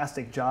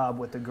fantastic job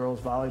with the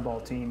girls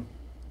volleyball team.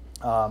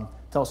 Tell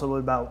us a little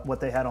bit about what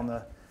they had on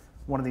the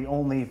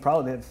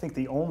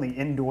only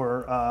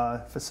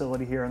indoor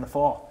facility here in the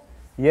fall.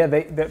 Yeah,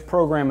 that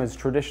program is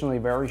traditionally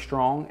very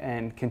strong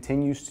and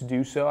continues to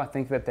do so. I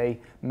think that they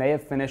may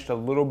have finished a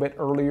little bit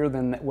earlier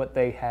than what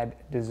they had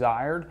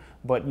desired,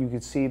 but you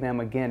could see them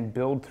again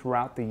build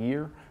throughout the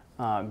year.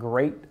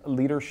 Great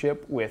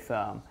leadership with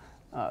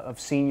of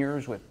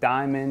seniors, with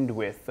Diamond,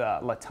 with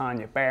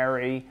LaTanya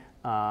Barry,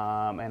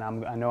 and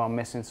I know I'm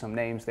missing some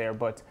names there,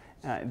 but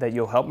that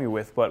you'll help me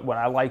with. But what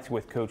I liked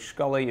with Coach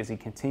Scully is he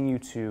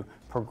continued to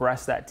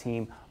progress that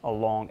team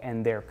along,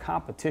 and their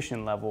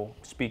competition level,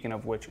 speaking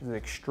of which, is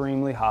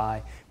extremely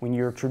high. When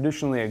you're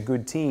traditionally a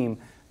good team,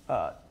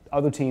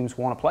 other teams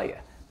want to play you,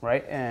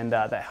 right? And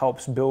that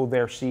helps build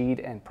their seed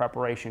and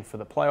preparation for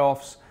the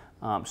playoffs.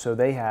 So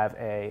they have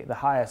the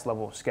highest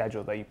level of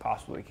schedule that you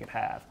possibly could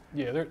have.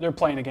 Yeah, they're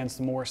playing against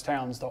the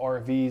Morristowns, the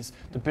RVs,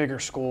 the bigger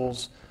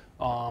schools.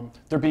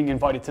 They're being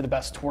invited to the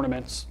best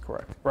tournaments.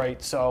 Correct.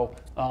 Right. So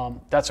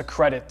that's a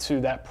credit to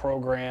that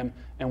program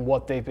and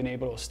what they've been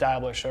able to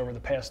establish over the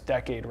past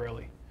decade,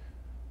 really.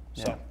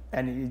 So. Yeah.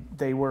 And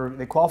they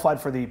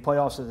qualified for the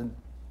playoffs as in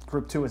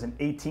Group 2 as an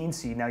 18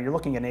 seed. Now you're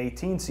looking at an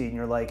 18 seed and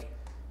you're like,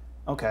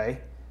 okay,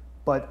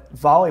 but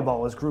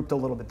volleyball is grouped a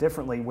little bit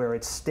differently where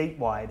it's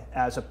statewide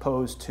as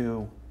opposed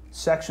to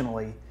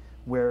sectionally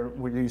where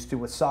we're used to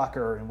with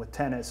soccer and with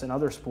tennis and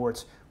other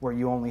sports where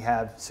you only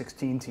have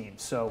 16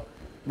 teams. So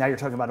now you're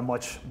talking about a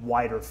much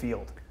wider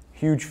field.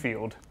 Huge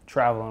field,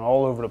 traveling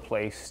all over the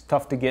place.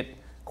 Tough to get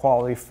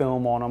quality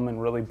film on them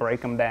and really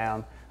break them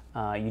down.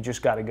 You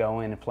just got to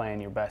go in and play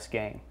in your best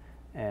game.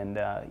 And,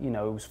 it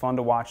was fun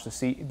to watch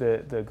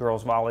the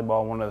girls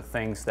volleyball. One of the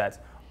things that's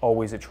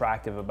always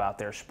attractive about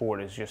their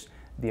sport is just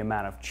the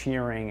amount of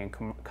cheering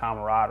and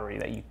camaraderie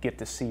that you get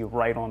to see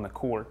right on the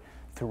court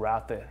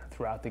throughout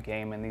the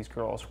game. And these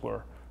girls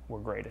were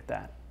great at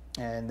that.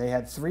 And they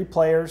had 3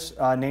 players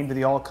named to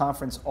the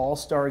All-Conference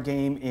All-Star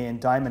Game in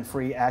Diamond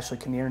Free, Ashley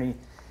Kearney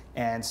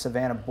and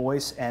Savannah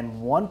Boyce,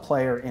 and 1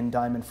 player in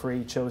Diamond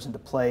Free chosen to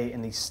play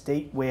in the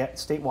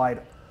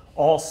statewide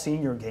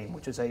All-Senior Game,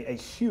 which is a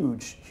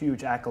huge,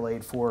 huge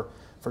accolade for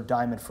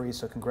Diamond Free.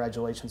 So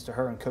congratulations to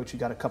her. And Coach, you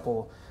got a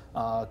couple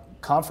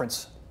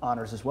conference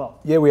honors as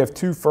well. Yeah, we have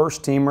 2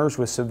 first-teamers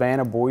with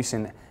Savannah Boyce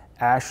and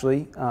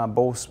Ashley,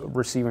 both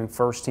receiving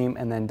first team,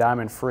 and then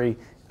Diamond Free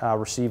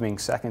receiving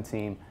second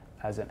team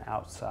as an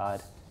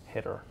outside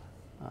hitter.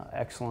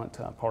 Excellent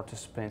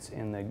participants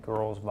in the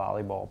girls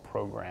volleyball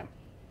program.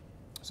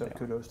 So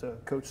kudos to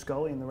Coach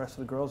Scully and the rest of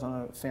the girls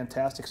on a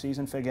fantastic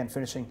season. Again,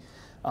 finishing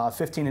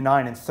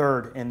 15-9 and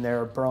 3rd in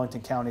their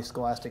Burlington County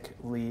Scholastic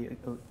League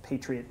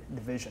Patriot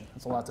Division.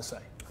 That's a lot to say.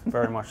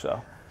 Very much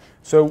so.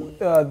 So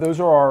those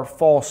are our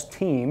false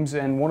teams,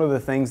 and one of the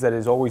things that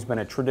has always been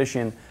a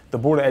tradition, the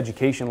Board of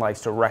Education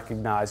likes to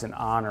recognize and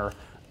honor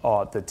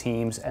the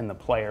teams and the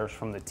players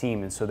from the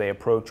team, and so they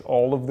approach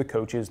all of the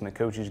coaches, and the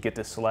coaches get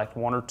to select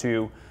 1 or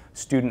 2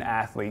 student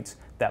athletes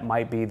that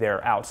might be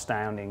their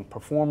outstanding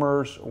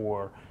performers,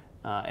 or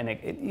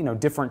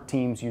different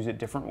teams use it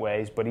different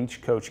ways, but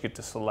each coach gets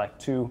to select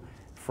 2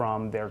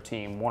 from their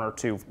team, 1 or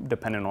 2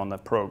 depending on the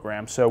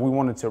program. So we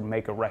wanted to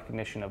make a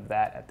recognition of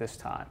that at this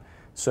time.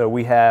 So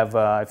we have,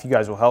 if you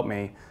guys will help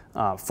me,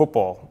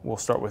 football. We'll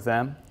start with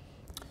them.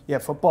 Yeah,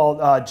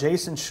 football.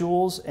 Jason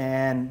Schulz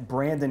and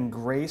Brandon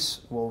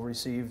Grace will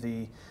receive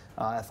the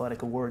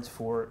athletic awards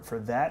for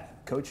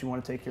that. Coach, you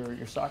want to take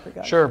your soccer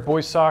guys? Sure.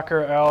 Boys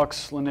soccer,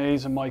 Alex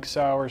Linnaeus and Mike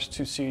Sowers,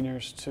 2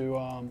 seniors, 2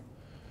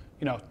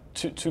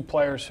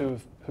 players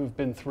who've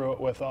been through it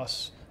with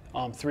us.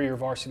 3-year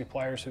varsity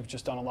players who've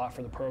just done a lot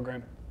for the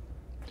program.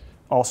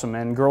 Awesome.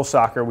 And girls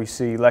soccer, we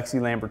see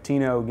Lexi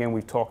Lambertino, again,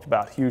 we've talked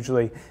about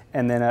hugely,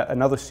 and then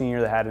another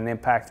senior that had an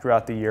impact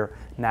throughout the year,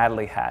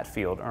 Natalie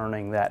Hatfield,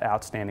 earning that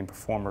outstanding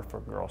performer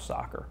for girls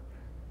soccer.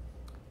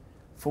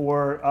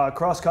 For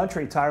cross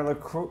country, Tyler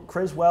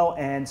Criswell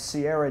and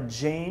Sierra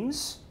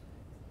James.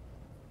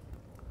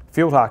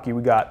 Field hockey,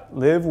 we got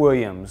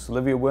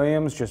Olivia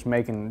Williams, just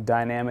making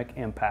dynamic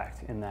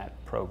impact in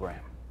that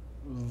program.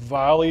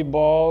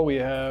 Volleyball, we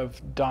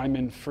have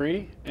Diamond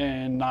Free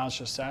and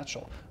Naja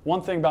Satchel.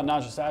 One thing about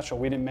Naja Satchel,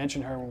 we didn't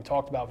mention her when we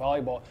talked about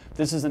volleyball.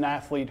 This is an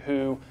athlete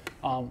who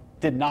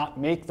did not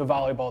make the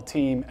volleyball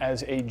team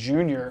as a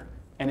junior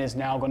and is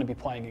now going to be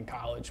playing in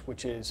college,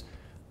 which is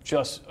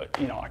just,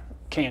 I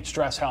can't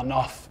stress how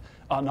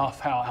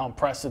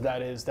impressive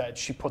that is, that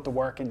she put the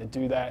work in to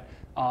do that.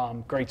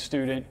 Great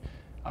student,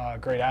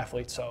 great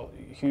athlete, so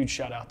huge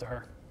shout out to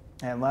her.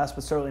 And last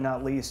but certainly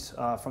not least,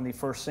 from the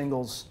first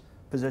singles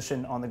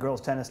position on the girls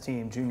tennis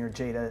team, junior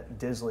Jada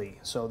Disley.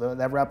 So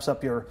that wraps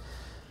up your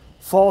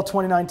Fall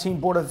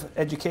 2019 Board of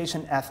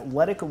Education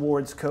Athletic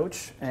Awards,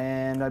 Coach,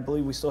 and I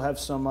believe we still have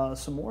some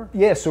more.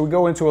 Yeah, so we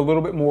go into a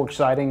little bit more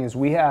exciting is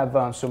we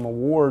have some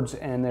awards,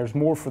 and there's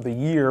more for the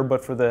year,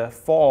 but for the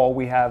fall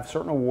we have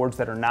certain awards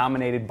that are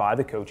nominated by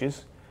the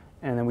coaches,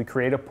 and then we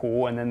create a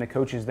pool, and then the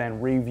coaches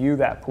then review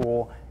that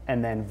pool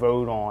and then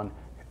vote on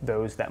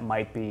those that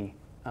might be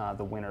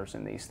the winners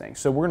in these things.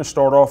 So we're going to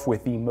start off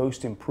with the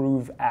most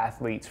improved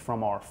athletes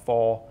from our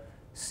fall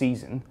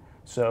season.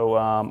 So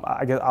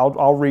I guess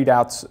I'll read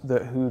out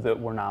who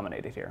were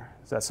nominated here.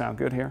 Does that sound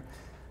good here?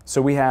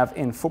 So we have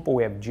in football,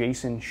 we have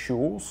Jason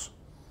Schulz.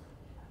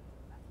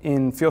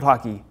 In field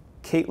hockey,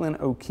 Caitlin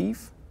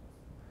O'Keefe.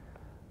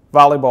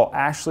 Volleyball,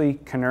 Ashley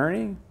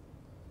Kearney.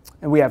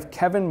 And we have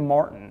Kevin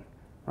Martin,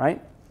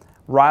 right?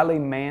 Riley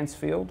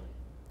Mansfield.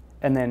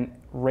 And then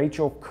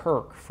Rachel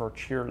Kirk for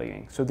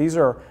cheerleading. So these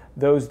are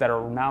those that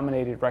are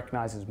nominated,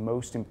 recognized as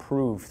most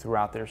improved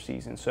throughout their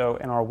season. So,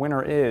 and our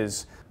winner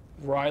is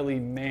Riley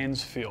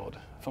Mansfield,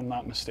 if I'm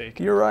not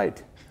mistaken. You're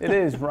right. It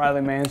is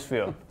Riley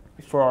Mansfield.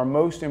 For our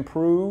most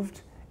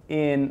improved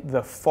in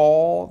the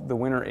fall, the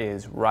winner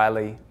is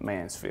Riley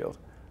Mansfield.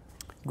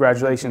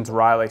 Congratulations,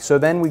 Riley. So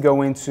then we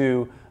go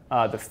into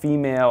the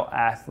female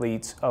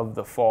athletes of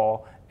the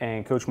fall,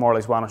 And Coach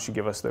Marlys, why don't you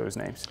give us those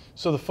names?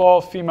 So the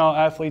fall female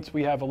athletes,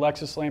 we have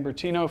Alexis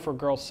Lambertino for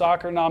girls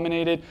soccer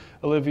nominated,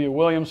 Olivia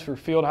Williams for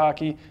field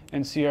hockey,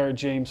 and Sierra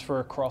James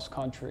for cross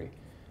country.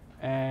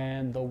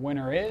 And the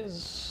winner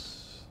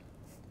is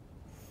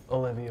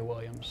Olivia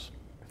Williams.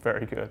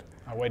 Very good.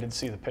 I waited to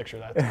see the picture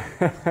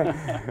that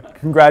time.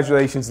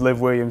 Congratulations, Liv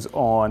Williams,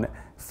 on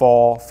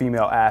fall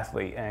female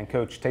athlete. And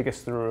Coach, take us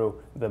through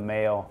the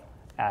male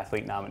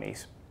athlete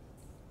nominees.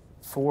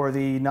 For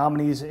the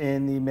nominees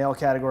in the male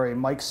category,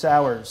 Mike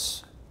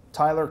Sowers,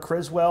 Tyler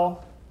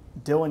Criswell,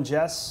 Dylan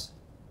Jess,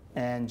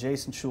 and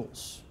Jason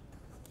Schultz.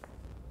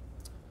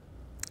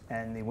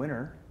 And the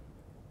winner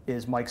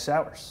is Mike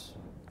Sowers.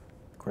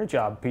 Great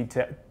job, Pete.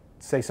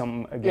 Say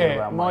something again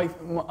about Mike.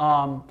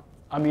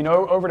 I mean,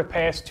 over the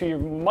past 2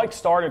 years, Mike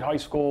started high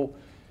school,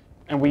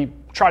 and we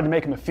tried to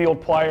make him a field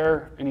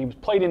player, and he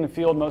played in the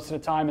field most of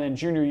the time. And then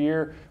junior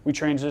year, we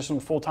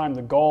transitioned full-time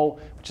to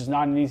goal, which is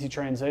not an easy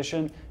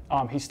transition.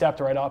 He stepped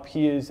right up.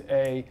 He is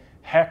a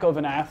heck of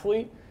an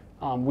athlete.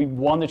 We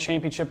won the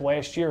championship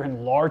last year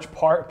in large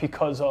part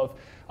because of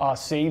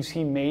saves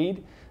he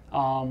made,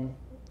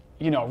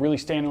 really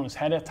standing on his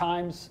head at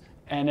times.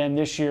 And then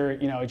this year,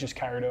 it just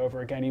carried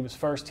over. Again, he was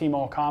first team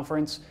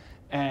all-conference.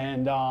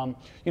 And,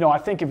 I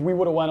think if we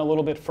would have went a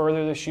little bit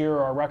further this year,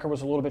 our record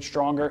was a little bit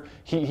stronger.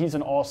 He's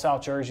an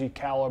all-South Jersey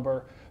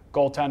caliber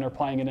goaltender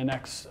playing in the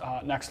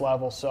next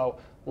level. So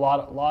a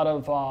lot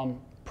of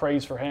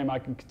praise for him. I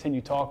can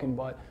continue talking,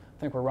 but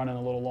I think we're running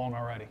a little long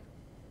already.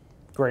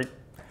 Great.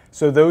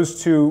 So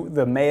those two,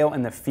 the male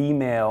and the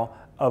female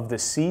of the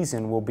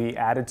season, will be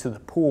added to the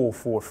pool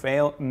for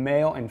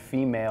male and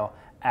female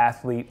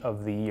Athlete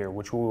of the Year,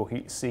 which we will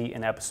see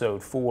in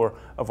episode 4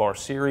 of our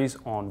series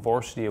on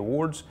Varsity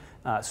Awards.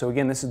 So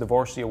again, this is the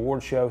Varsity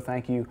Award Show.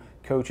 Thank you,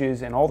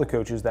 coaches, and all the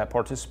coaches that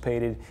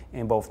participated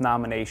in both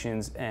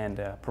nominations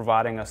and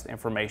providing us the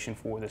information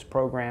for this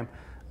program.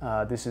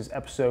 This is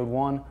episode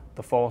 1,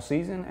 the fall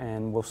season,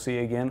 and we'll see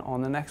you again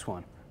on the next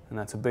one. And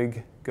that's a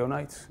big go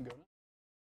Knights.